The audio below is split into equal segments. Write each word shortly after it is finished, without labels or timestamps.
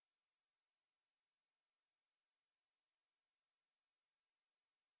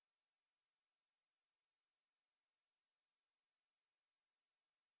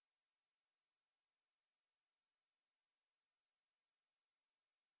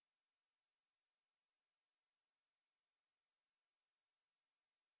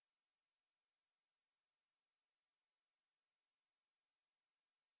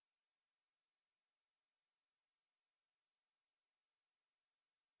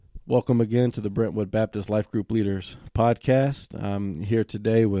Welcome again to the Brentwood Baptist Life Group Leaders podcast. I'm here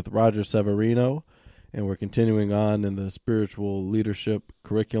today with Roger Severino, and we're continuing on in the spiritual leadership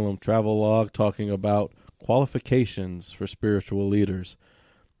curriculum travel log, talking about qualifications for spiritual leaders,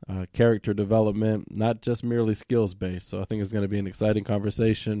 character development, not just merely skills-based. So I think it's going to be an exciting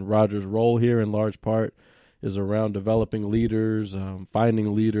conversation. Roger's role here in large part is around developing leaders,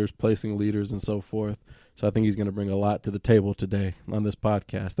 finding leaders, placing leaders, and so forth. So I think he's going to bring a lot to the table today on this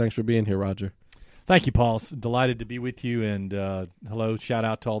podcast. Thanks for being here, Roger. Thank you, Paul. Delighted to be with you. And hello, shout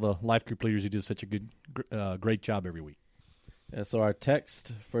out to all the life group leaders who do such a great job every week. And so our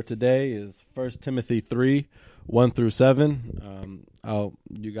text for today is 1 Timothy 3, 1 through 7.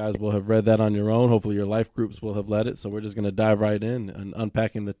 You guys will have read that on your own. Hopefully your life groups will have led it. So we're just going to dive right in and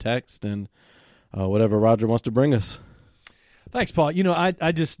unpacking the text and whatever Roger wants to bring us. Thanks, Paul. You know,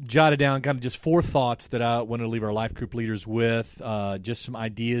 I just jotted down kind of just four thoughts that I want to leave our life group leaders with, just some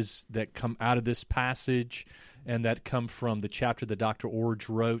ideas that come out of this passage and that come from the chapter that Dr. Orge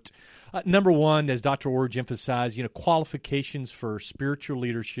wrote. Number one, as Dr. Orge emphasized, qualifications for spiritual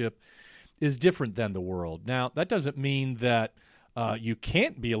leadership is different than the world. Now, that doesn't mean that you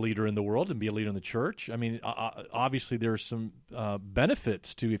can't be a leader in the world and be a leader in the church. I mean, obviously there are some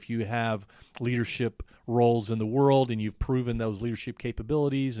benefits to if you have leadership roles in the world and you've proven those leadership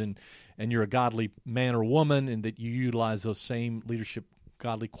capabilities and you're a godly man or woman and that you utilize those same leadership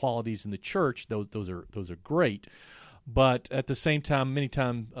godly qualities in the church. Those are great. But at the same time, many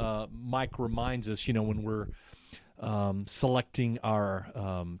times Mike reminds us, when we're selecting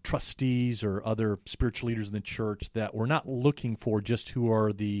our trustees or other spiritual leaders in the church, that we're not looking for just who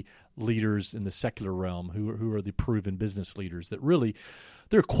are the leaders in the secular realm, who are the proven business leaders, that really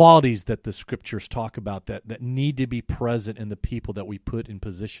there are qualities that the scriptures talk about that need to be present in the people that we put in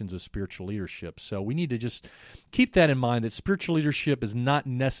positions of spiritual leadership. So we need to just keep that in mind, that spiritual leadership is not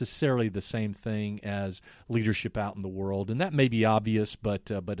necessarily the same thing as leadership out in the world. And that may be obvious, but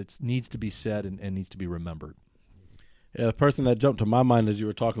it needs to be said and needs to be remembered. Yeah, the person that jumped to my mind as you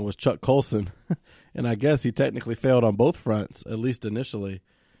were talking was Chuck Colson, and I guess he technically failed on both fronts, at least initially,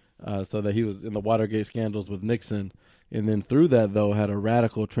 so that he was in the Watergate scandals with Nixon, and then through that, though, had a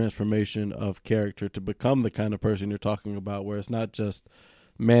radical transformation of character to become the kind of person you're talking about, where it's not just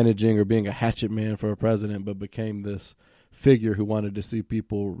managing or being a hatchet man for a president, but became this figure who wanted to see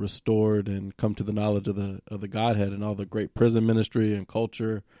people restored and come to the knowledge of the Godhead, and all the great prison ministry and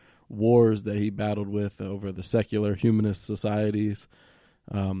culture wars that he battled with over the secular humanist societies,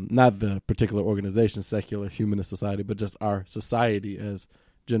 not the particular organization, secular humanist society, but just our society as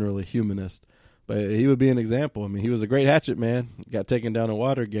generally humanist. But he would be an example. I mean, he was a great hatchet man, got taken down in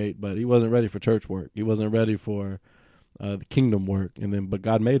Watergate, but he wasn't ready for church work. He wasn't ready for the kingdom work, but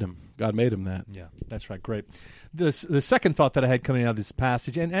God made him. God made him that. Yeah, that's right. Great. The second thought that I had coming out of this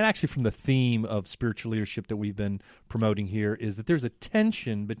passage, and actually from the theme of spiritual leadership that we've been promoting here, is that there's a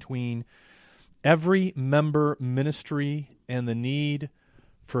tension between every member ministry and the need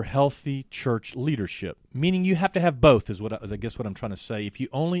for healthy church leadership. Meaning you have to have both, is I guess what I'm trying to say. If you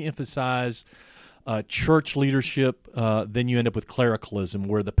only emphasize church leadership, then you end up with clericalism,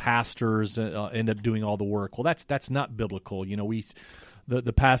 where the pastors end up doing all the work. Well, that's not biblical.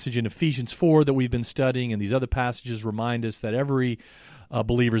 The passage in Ephesians 4 that we've been studying, and these other passages remind us that every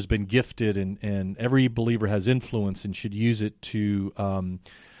believer has been gifted, and every believer has influence and should use it to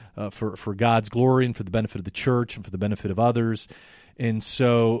for God's glory and for the benefit of the church and for the benefit of others. And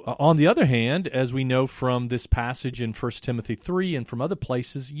so, on the other hand, as we know from this passage in 1 Timothy 3 and from other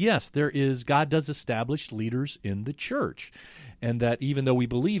places, yes, God does establish leaders in the church. And that even though we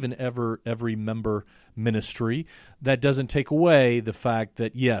believe in every member ministry, that doesn't take away the fact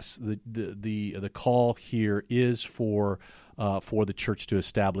that, yes, the call here is for the church to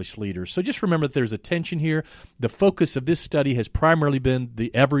establish leaders. So just remember that there's a tension here. The focus of this study has primarily been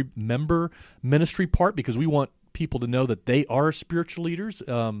the every member ministry part, because we want people to know that they are spiritual leaders.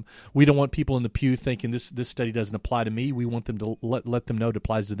 We don't want people in the pew thinking this study doesn't apply to me. We want them to let them know it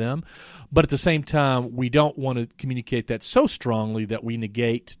applies to them. But at the same time, we don't want to communicate that so strongly that we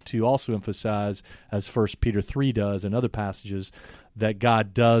negate to also emphasize, as 1 Peter 3 does and other passages, that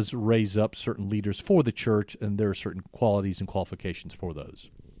God does raise up certain leaders for the church, and there are certain qualities and qualifications for those.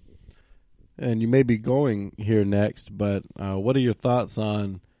 And you may be going here next, but what are your thoughts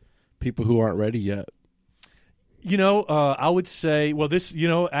on people who aren't ready yet? I would say, well, this,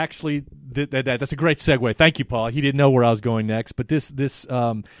 actually, that's a great segue. Thank you, Paul. He didn't know where I was going next, but this is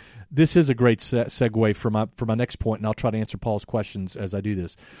a great segue for my next point, and I'll try to answer Paul's questions as I do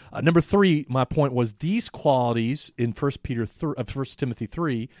this. Number 3, my point was these qualities in 1 Timothy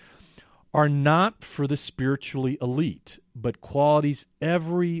 3 are not for the spiritually elite, but qualities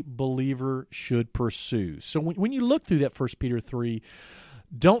every believer should pursue. So when you look through that 1 Peter 3,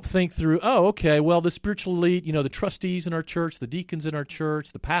 don't think through, oh, okay, well, the spiritual elite, the trustees in our church, the deacons in our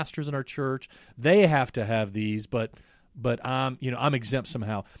church, the pastors in our church, they have to have these, but I'm exempt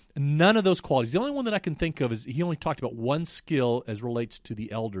somehow. None of those qualities. The only one that I can think of is he only talked about one skill as relates to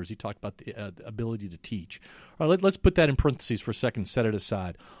the elders. He talked about the ability to teach. All right, let's put that in parentheses for a second, set it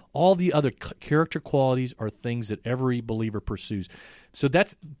aside. All the other character qualities are things that every believer pursues. So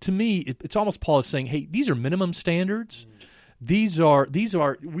that's, to me, it's almost Paul is saying, hey, these are minimum standards. These are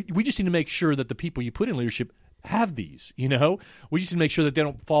we just need to make sure that the people you put in leadership have these, we just need to make sure that they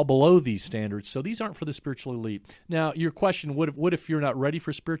don't fall below these standards. So these aren't for the spiritual elite. Now, your question, what if you're not ready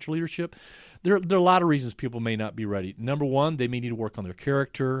for spiritual leadership? There are a lot of reasons people may not be ready. Number one, they may need to work on their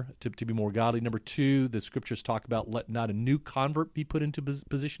character to be more godly. Number two, the scriptures talk about let not a new convert be put into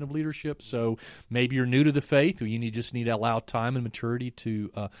position of leadership. So maybe you're new to the faith, or you just need to allow time and maturity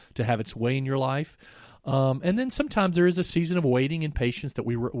to have its way in your life. And then sometimes there is a season of waiting and patience that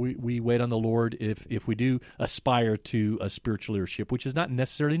we wait on the Lord if we do aspire to a spiritual leadership, which is not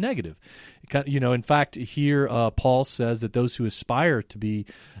necessarily negative. In fact, here Paul says that those who aspire to be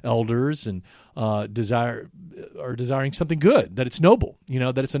elders and are desiring something good, that it's noble,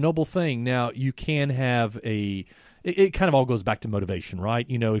 that it's a noble thing. Now, you can have it kind of all goes back to motivation, right?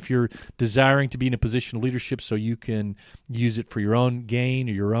 If you're desiring to be in a position of leadership so you can use it for your own gain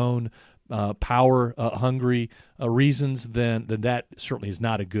or your own power-hungry reasons, then that certainly is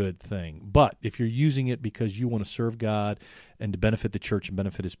not a good thing. But if you're using it because you want to serve God and to benefit the church and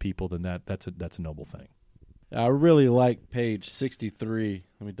benefit His people, then that's a noble thing. I really like page 63.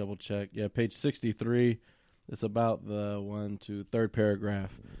 Let me double check. Yeah, page 63. It's about the third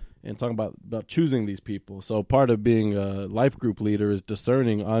paragraph, and talking about choosing these people. So part of being a life group leader is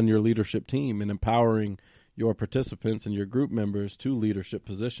discerning on your leadership team and empowering your participants and your group members to leadership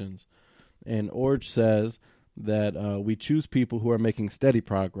positions. And Orge says that we choose people who are making steady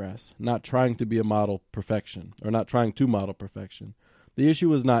progress, not trying to be a model perfection, or not trying to model perfection. The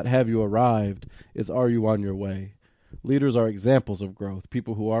issue is not have you arrived, it's are you on your way. Leaders are examples of growth,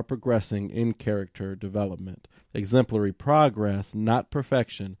 people who are progressing in character development. Exemplary progress, not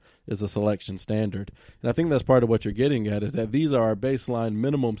perfection, is a selection standard. And I think that's part of what you're getting at, is that these are our baseline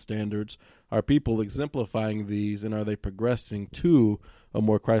minimum standards. Are people exemplifying these, and are they progressing to a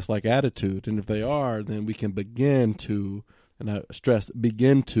more Christ-like attitude? And if they are, then we can begin to, and I stress,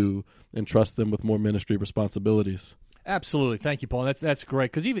 begin to entrust them with more ministry responsibilities. Absolutely. Thank you, Paul. That's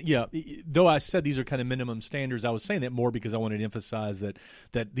great. Because though I said these are kind of minimum standards, I was saying that more because I wanted to emphasize that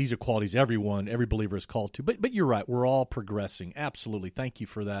these are qualities every believer is called to. But you're right. We're all progressing. Absolutely. Thank you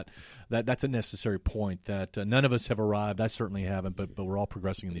for that. That's a necessary point, that none of us have arrived. I certainly haven't, but we're all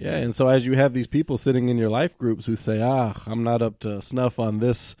progressing in these areas. And so as you have these people sitting in your life groups who say, I'm not up to snuff on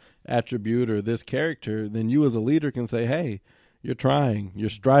this attribute or this character, then you as a leader can say, hey, you're trying, you're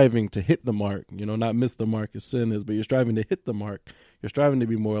striving to hit the mark, not miss the mark as sin is, but you're striving to hit the mark. You're striving to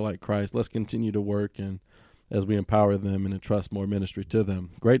be more like Christ. Let's continue to work, and as we empower them and entrust more ministry to them.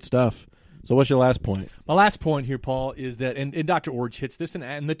 Great stuff. So what's your last point? My last point here, Paul, is that, and Dr. Orge hits this,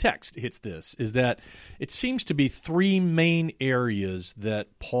 and the text hits this, is that it seems to be three main areas that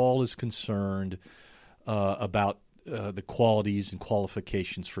Paul is concerned about the qualities and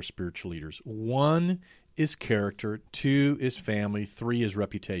qualifications for spiritual leaders. One is character, two is family, three is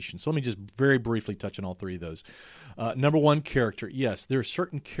reputation. So let me just very briefly touch on all three of those. Number one, character. Yes, there are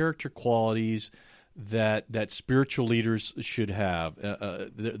certain character qualities that spiritual leaders should have.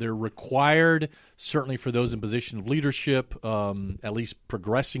 They're required, certainly for those in position of leadership, at least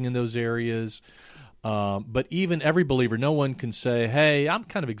progressing in those areas. But even every believer, no one can say, hey, I'm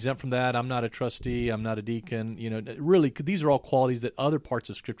kind of exempt from that. I'm not a trustee. I'm not a deacon. Really, these are all qualities that other parts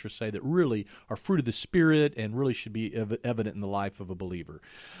of Scripture say that really are fruit of the Spirit and really should be evident in the life of a believer.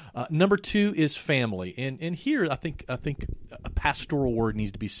 Number two is family. And here, I think a pastoral word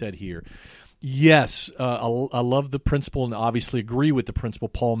needs to be said here. Yes, I love the principle and obviously agree with the principle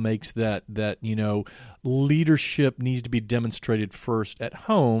Paul makes that leadership needs to be demonstrated first at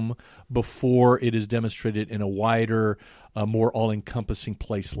home before it is demonstrated in a wider, more all-encompassing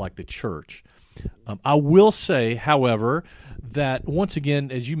place like the church. I will say, however, that once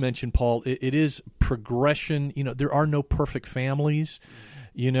again, as you mentioned, Paul, it is progression. There are no perfect families.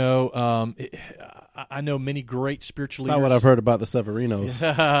 I know many great spiritual leaders. Not what I've heard about the Severinos.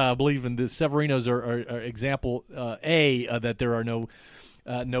 I believe in the Severinos are example A, that there are no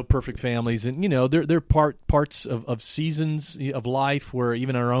no perfect families, and there are parts of seasons of life where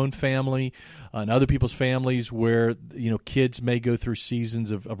even our own family and other people's families where kids may go through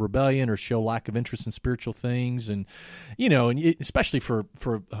seasons of rebellion or show lack of interest in spiritual things, and especially for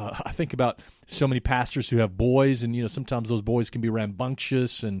I think about so many pastors who have boys, and sometimes those boys can be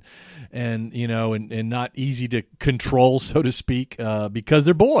rambunctious and not easy to control, so to speak, because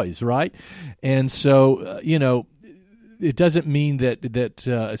they're boys, right? And so it doesn't mean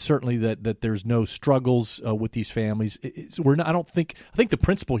that certainly that there's no struggles with these families. I think the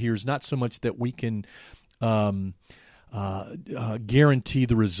principle here is not so much that we can guarantee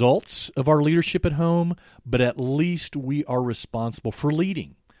the results of our leadership at home, but at least we are responsible for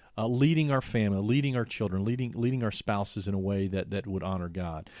leading our family, leading our children, leading our spouses in a way that would honor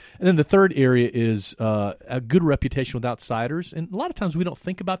God. And then the third area is a good reputation with outsiders. And a lot of times we don't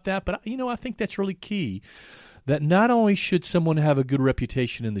think about that, but I think that's really key. That not only should someone have a good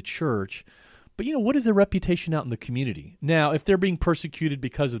reputation in the church, but what is their reputation out in the community? Now, if they're being persecuted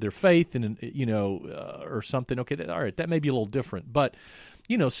because of their faith and or something, okay, all right, that may be a little different. But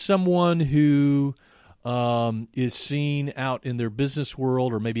someone who is seen out in their business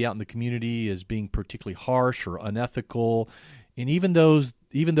world or maybe out in the community as being particularly harsh or unethical, and even though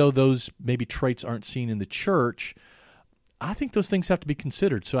those maybe traits aren't seen in the church, I think those things have to be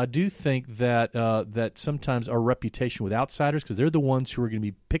considered. So I do think that sometimes our reputation with outsiders, because they're the ones who are going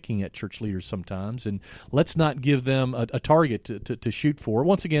to be picking at church leaders sometimes, and let's not give them a target to shoot for.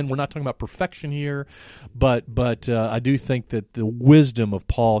 Once again, we're not talking about perfection here, but I do think that the wisdom of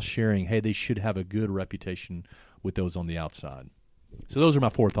Paul sharing, hey, they should have a good reputation with those on the outside. So those are my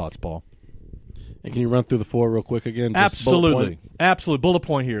 4 thoughts, Paul. And can you run through the 4 real quick again? Absolutely. Absolutely. Bullet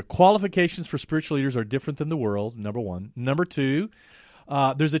point here. Qualifications for spiritual leaders are different than the world, number 1. Number 2,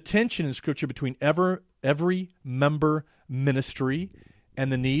 there's a tension in Scripture between every member ministry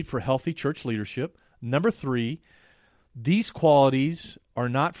and the need for healthy church leadership. Number 3, these qualities are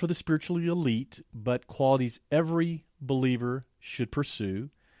not for the spiritually elite, but qualities every believer should pursue.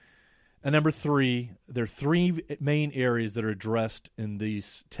 And number 3, there are 3 main areas that are addressed in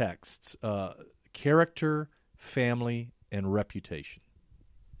these texts. Character, family, and reputation.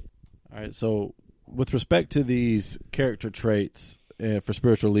 All right, so with respect to these character traits for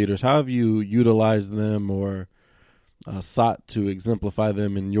spiritual leaders, how have you utilized them or sought to exemplify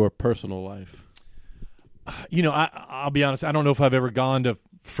them in your personal life? I'll be honest, I don't know if I've ever gone to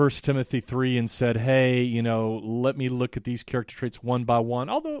 1 Timothy 3 and said, hey, let me look at these character traits one by one,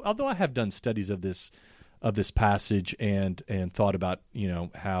 although I have done studies of this passage and thought about,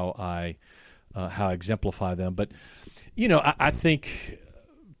 how I exemplify them. But, I think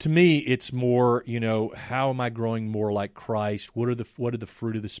to me it's more, how am I growing more like Christ? What are the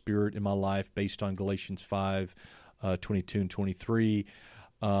fruit of the Spirit in my life based on Galatians 5, 22 and 23?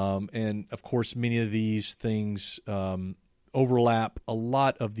 And, of course, many of these things overlap a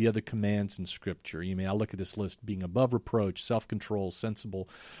lot of the other commands in Scripture. I look at this list: being above reproach, self-control, sensible,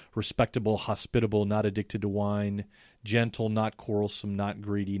 respectable, hospitable, not addicted to wine, gentle, not quarrelsome, not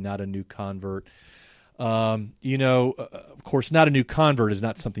greedy, not a new convert. Of course, not a new convert is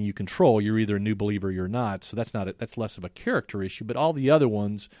not something you control. You're either a new believer or you're not. So that's less of a character issue. But all the other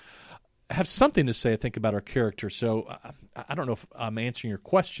ones have something to say, I think, about our character. So I don't know if I'm answering your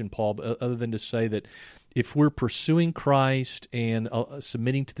question, Paul, but other than to say that if we're pursuing Christ and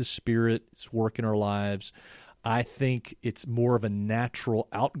submitting to the Spirit's work in our lives, I think it's more of a natural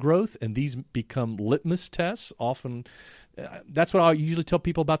outgrowth, and these become litmus tests. Often, that's what I usually tell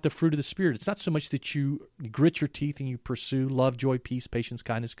people about the fruit of the Spirit. It's not so much that you grit your teeth and you pursue love, joy, peace, patience,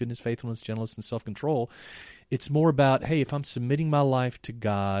 kindness, goodness, faithfulness, gentleness, and self-control. It's more about, hey, if I'm submitting my life to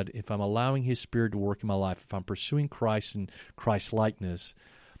God, if I'm allowing His Spirit to work in my life, if I'm pursuing Christ and Christ-likeness,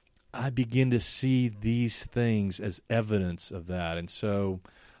 I begin to see these things as evidence of that. And so,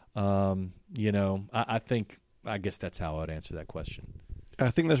 I guess that's how I'd answer that question.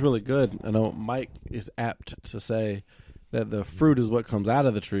 I think that's really good. I know Mike is apt to say that the fruit is what comes out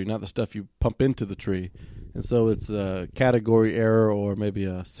of the tree, not the stuff you pump into the tree. And so it's a category error or maybe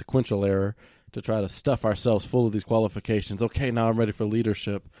a sequential error to try to stuff ourselves full of these qualifications. Okay, now I'm ready for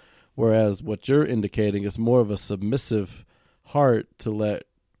leadership. Whereas what you're indicating is more of a submissive heart to let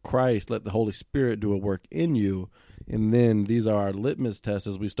Christ, let the Holy Spirit do a work in you. And then these are our litmus tests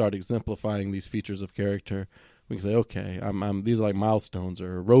as we start exemplifying these features of character. We can say, okay, these are like milestones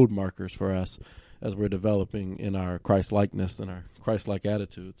or road markers for us as we're developing in our Christ-likeness and our Christ-like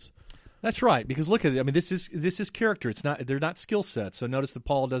attitudes. That's right, because look at it. I mean, this is character. They're not skill sets. So notice that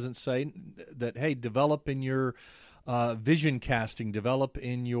Paul doesn't say that, hey, develop in your vision casting, develop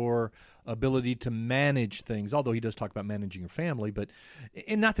in your ability to manage things, although he does talk about managing your family.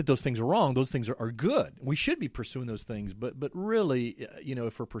 And not that those things are wrong. Those things are good. We should be pursuing those things. But really,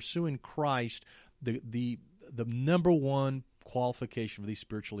 if we're pursuing Christ, the number one qualification for these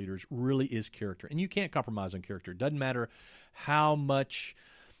spiritual leaders really is character. And you can't compromise on character. It doesn't matter how much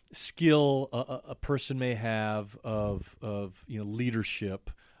skill a person may have of leadership.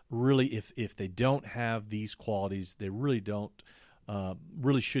 Really, if they don't have these qualities, they really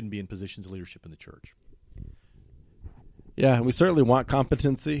shouldn't be in positions of leadership in the church. Yeah, we certainly want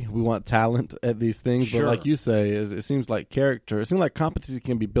competency. We want talent at these things. Sure. But like you say, it seems like competency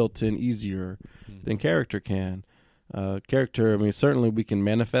can be built in easier than character can. Character, certainly we can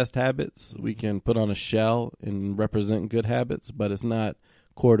manifest habits. We can put on a shell and represent good habits, but it's not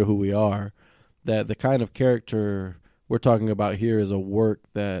core to who we are. That the kind of character we're talking about here is a work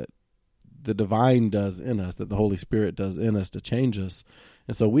that the divine does in us, that the Holy Spirit does in us to change us.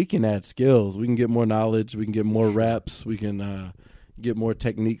 And so we can add skills. We can get more knowledge. We can get more reps. We can get more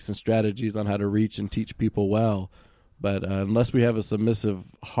techniques and strategies on how to reach and teach people well. But unless we have a submissive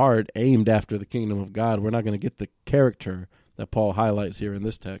heart aimed after the kingdom of God, we're not going to get the character that Paul highlights here in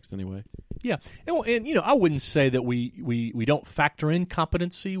this text anyway. Yeah, and I wouldn't say that we don't factor in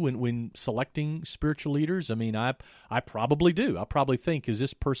competency when selecting spiritual leaders. I probably do. I probably think, is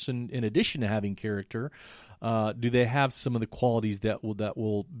this person, in addition to having character, do they have some of the qualities that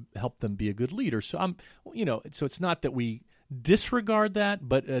will help them be a good leader? So so it's not that we disregard that,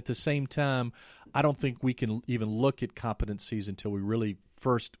 but at the same time, I don't think we can even look at competencies until we really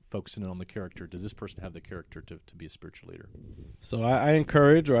first focus in on the character. Does this person have the character to be a spiritual leader? So I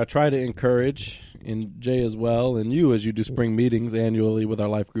encourage, or I try to encourage, and Jay as well, and you as you do spring meetings annually with our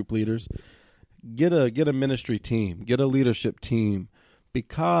life group leaders, get a ministry team, get a leadership team,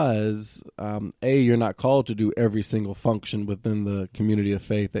 because you're not called to do every single function within the community of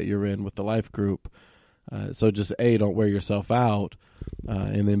faith that you're in with the life group. So just don't wear yourself out,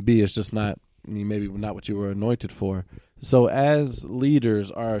 and then B, it's just not, maybe not what you were anointed for. So as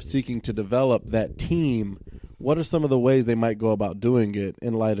leaders are seeking to develop that team, what are some of the ways they might go about doing it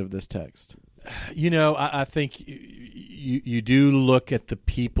in light of this text? I think you do look at the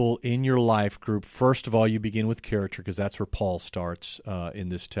people in your life group. First of all, you begin with character, because that's where Paul starts in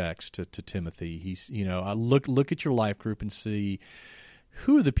this text to Timothy. He's, I look at your life group and see,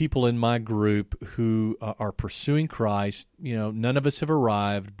 who are the people in my group who are pursuing Christ? None of us have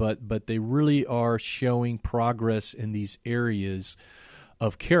arrived, but they really are showing progress in these areas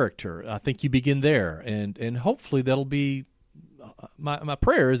of character. I think you begin there, and hopefully that'll be my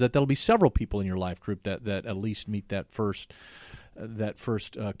prayer is that there'll be several people in your life group that at least meet that first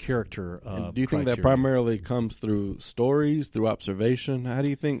character. And do you think criteria. that primarily comes through stories, through observation? How do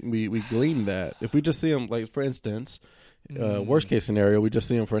you think we glean that? If we just see them, like for instance. Worst case scenario, we just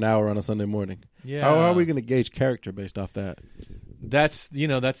see them for an hour on a Sunday morning. Yeah. How are we going to gauge character based off that? That's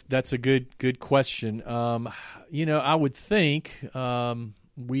a good question. I would think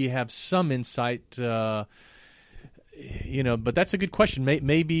we have some insight. But that's a good question.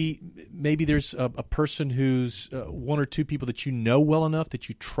 Maybe there's a person who's one or two people that you know well enough, that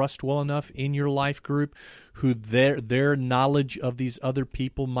you trust well enough in your life group, who their knowledge of these other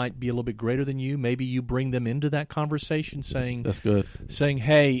people might be a little bit greater than you. Maybe you bring them into that conversation, saying, "That's good." Saying,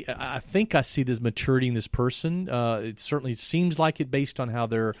 "Hey, I think I see this maturity in this person. It certainly seems like it based on how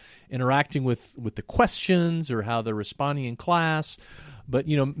they're interacting with the questions or how they're responding in class. But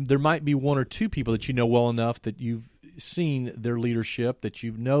there might be one or two people that you know well enough that you've seen their leadership, that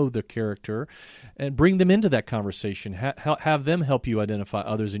you know their character, and bring them into that conversation. Have them help you identify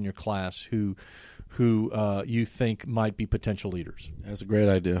others in your class who you think might be potential leaders." That's a great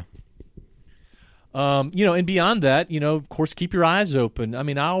idea. And beyond that, of course, keep your eyes open.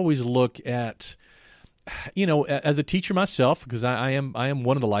 I always look at, as a teacher myself, because I am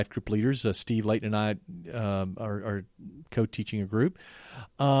one of the life group leaders. Steve Layton and I are co-teaching a group.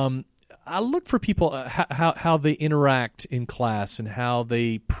 I look for people, how they interact in class and how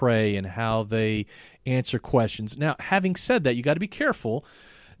they pray and how they answer questions. Now, having said that, you got to be careful.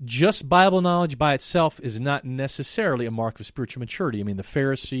 Just Bible knowledge by itself is not necessarily a mark of spiritual maturity. The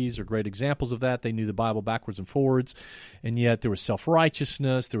Pharisees are great examples of that. They knew the Bible backwards and forwards, and yet there was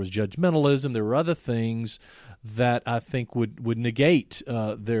self-righteousness, there was judgmentalism, there were other things that I think would negate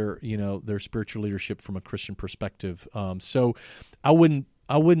their spiritual leadership from a Christian perspective. So I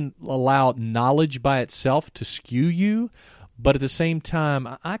wouldn't allow knowledge by itself to skew you, but at the same time,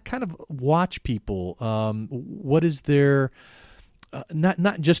 I kind of watch people. What is their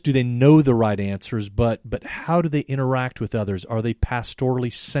not just do they know the right answers, but how do they interact with others? Are they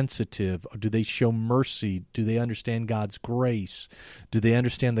pastorally sensitive? Do they show mercy? Do they understand God's grace? Do they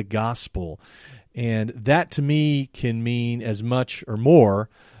understand the gospel? And that, to me, can mean as much or more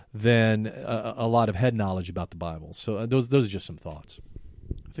than a lot of head knowledge about the Bible. So those are just some thoughts.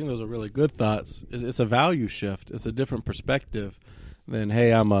 I think those are really good thoughts. It's a value shift. It's a different perspective than,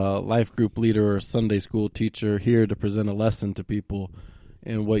 hey, I'm a life group leader or Sunday school teacher here to present a lesson to people.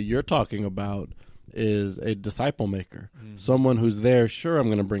 And what you're talking about is a disciple maker, someone who's there. Sure, I'm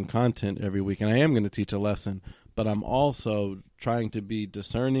going to bring content every week, and I am going to teach a lesson, but I'm also trying to be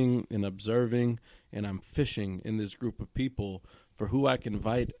discerning and observing, and I'm fishing in this group of people for who I can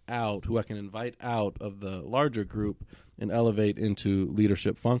invite out of the larger group and elevate into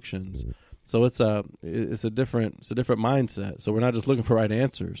leadership functions. So it's a different mindset. So we're not just looking for right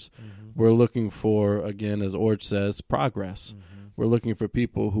answers. We're looking for, again, as Orge says, progress. We're looking for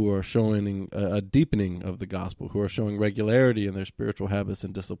people who are showing a deepening of the gospel, who are showing regularity in their spiritual habits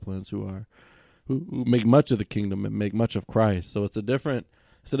and disciplines, who make much of the kingdom and make much of Christ. So it's a different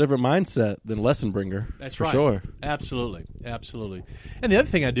mindset than lesson bringer. That's for right. Sure. Absolutely. And the other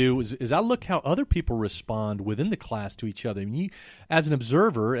thing I do is I look how other people respond within the class to each other. I mean, as an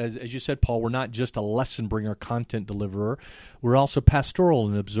observer, as you said, Paul, we're not just a lesson bringer, content deliverer. We're also pastoral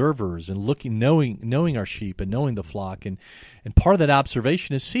and observers and knowing our sheep and knowing the flock. And part of that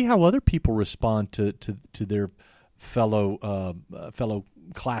observation is see how other people respond to their fellow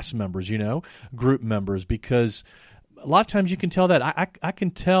class members, group members, because a lot of times you can tell that. I can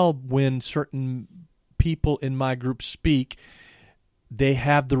tell when certain people in my group speak, they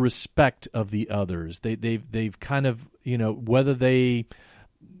have the respect of the others. They've kind of, whether they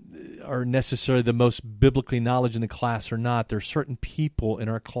are necessarily the most biblically knowledge in the class or not, there are certain people in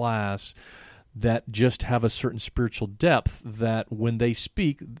our class that just have a certain spiritual depth that when they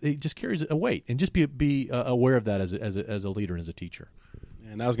speak, it just carries a weight. And just be aware of that as a leader and as a teacher.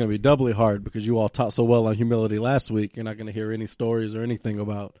 And that was going to be doubly hard because you all taught so well on humility last week. You're not going to hear any stories or anything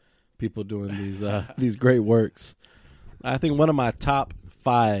about people doing these great works. I think one of my top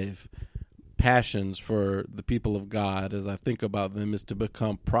 5 passions for the people of God, as I think about them, is to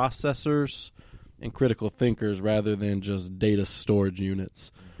become processors and critical thinkers rather than just data storage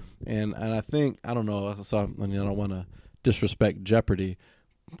units. And I think, I don't know, so I don't want to disrespect Jeopardy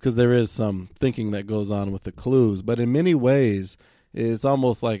because there is some thinking that goes on with the clues, but in many ways, it's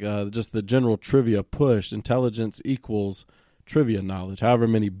almost like just the general trivia push. Intelligence equals trivia knowledge. However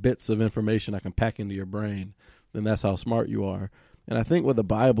many bits of information I can pack into your brain, then that's how smart you are. And I think what the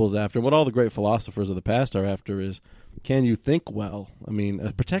Bible's after, what all the great philosophers of the past are after is, can you think well? I mean,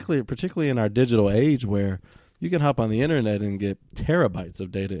 particularly in our digital age where you can hop on the internet and get terabytes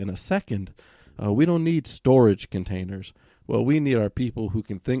of data in a second. We don't need storage containers. Well, we need our people who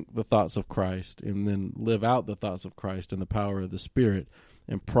can think the thoughts of Christ and then live out the thoughts of Christ in the power of the Spirit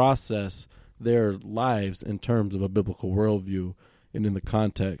and process their lives in terms of a biblical worldview and in the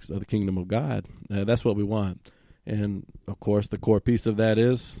context of the kingdom of God. That's what we want. And, of course, the core piece of that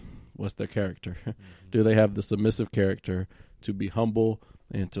is, what's their character? Do they have the submissive character to be humble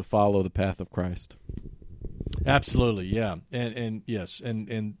and to follow the path of Christ? Absolutely, yeah. And yes,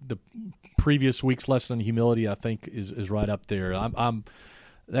 and the previous week's lesson on humility, I think, is right up there. I'm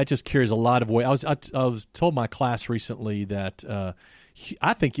that just carries a lot of weight. I was told my class recently that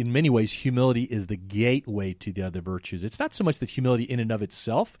I think in many ways humility is the gateway to the other virtues. It's not so much that humility in and of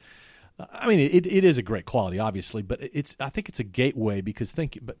itself. I mean, it is a great quality, obviously, but I think it's a gateway because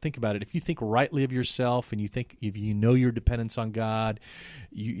think about it. If you think rightly of yourself and if you know your dependence on God,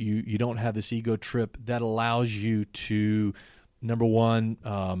 you don't have this ego trip, that allows you to, number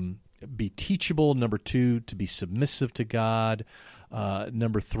one, be teachable. Number 2, to be submissive to God.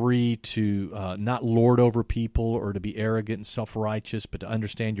 Number 3, to not lord over people or to be arrogant and self-righteous, but to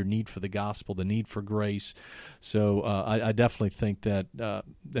understand your need for the gospel, the need for grace. So I definitely think that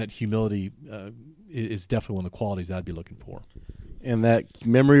that humility is definitely one of the qualities that I'd be looking for. And that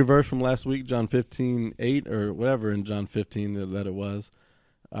memory verse from last week, John 15:8 or whatever in John 15 that it was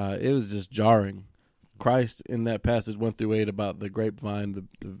just jarring. Christ in that passage 1-8 about the grapevine,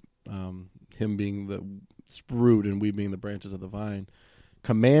 him being the root and we being the branches of the vine,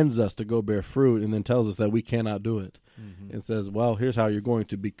 commands us to go bear fruit and then tells us that we cannot do it. And says, well, here's how you're going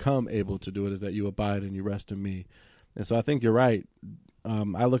to become able to do it, is that you abide and you rest in me. And so I think you're right.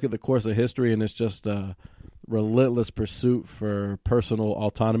 I look at the course of history and it's just a relentless pursuit for personal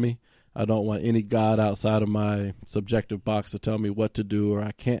autonomy. I don't want any God outside of my subjective box to tell me what to do, or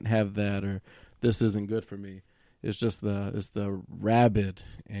I can't have that, or this isn't good for me. It's just the rabid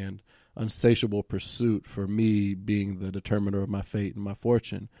and insatiable pursuit for me being the determiner of my fate and my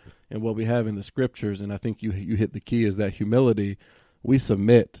fortune. And what we have in the scriptures, and I think you hit the key, is that humility. We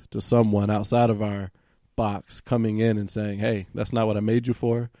submit to someone outside of our box coming in and saying, hey, that's not what I made you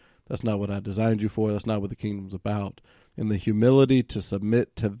for. That's not what I designed you for. That's not what the kingdom's about. And the humility to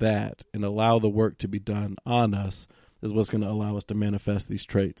submit to that and allow the work to be done on us is what's going to allow us to manifest these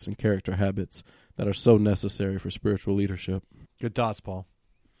traits and character habits that are so necessary for spiritual leadership. Good thoughts, Paul.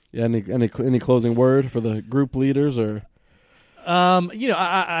 Yeah, any closing word for the group leaders or?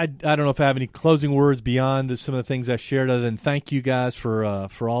 I don't know if I have any closing words beyond some of the things I shared, other than thank you guys for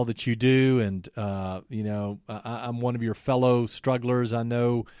all that you do. And, I'm one of your fellow strugglers. I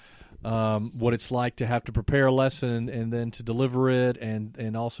know what it's like to have to prepare a lesson and then to deliver it,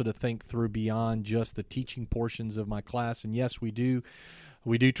 and also to think through beyond just the teaching portions of my class. And yes, we do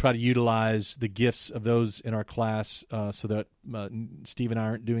try to utilize the gifts of those in our class so that Steve and I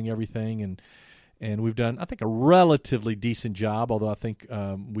aren't doing everything, and we've done, I think, a relatively decent job. Although I think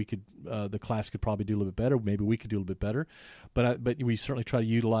the class could probably do a little bit better. Maybe we could do a little bit better, but we certainly try to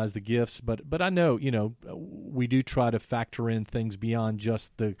utilize the gifts. But I know, we do try to factor in things beyond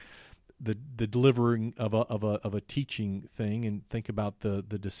just the delivering of a teaching thing, and think about the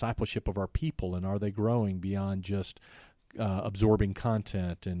discipleship of our people, and are they growing beyond just absorbing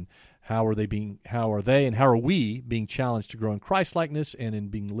content, and how are we being challenged to grow in Christ-likeness and in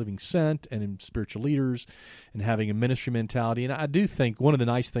being living sent and in spiritual leaders and having a ministry mentality. And I do think one of the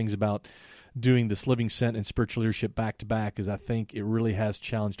nice things about doing this living sent and spiritual leadership back to back is I think it really has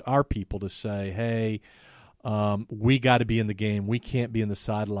challenged our people to say, hey, we got to be in the game. We can't be in the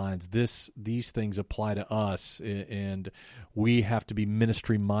sidelines. These things apply to us, and we have to be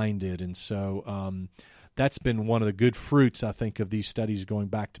ministry minded. And so that's been one of the good fruits, I think, of these studies going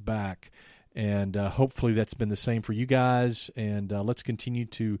back to back. And hopefully that's been the same for you guys. And let's continue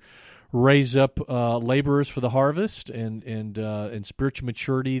to raise up laborers for the harvest and spiritual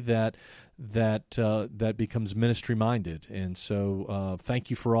maturity that becomes ministry minded. And so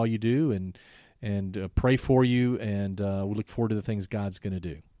thank you for all you do, and pray for you, and we look forward to the things God's going to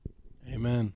do. Amen.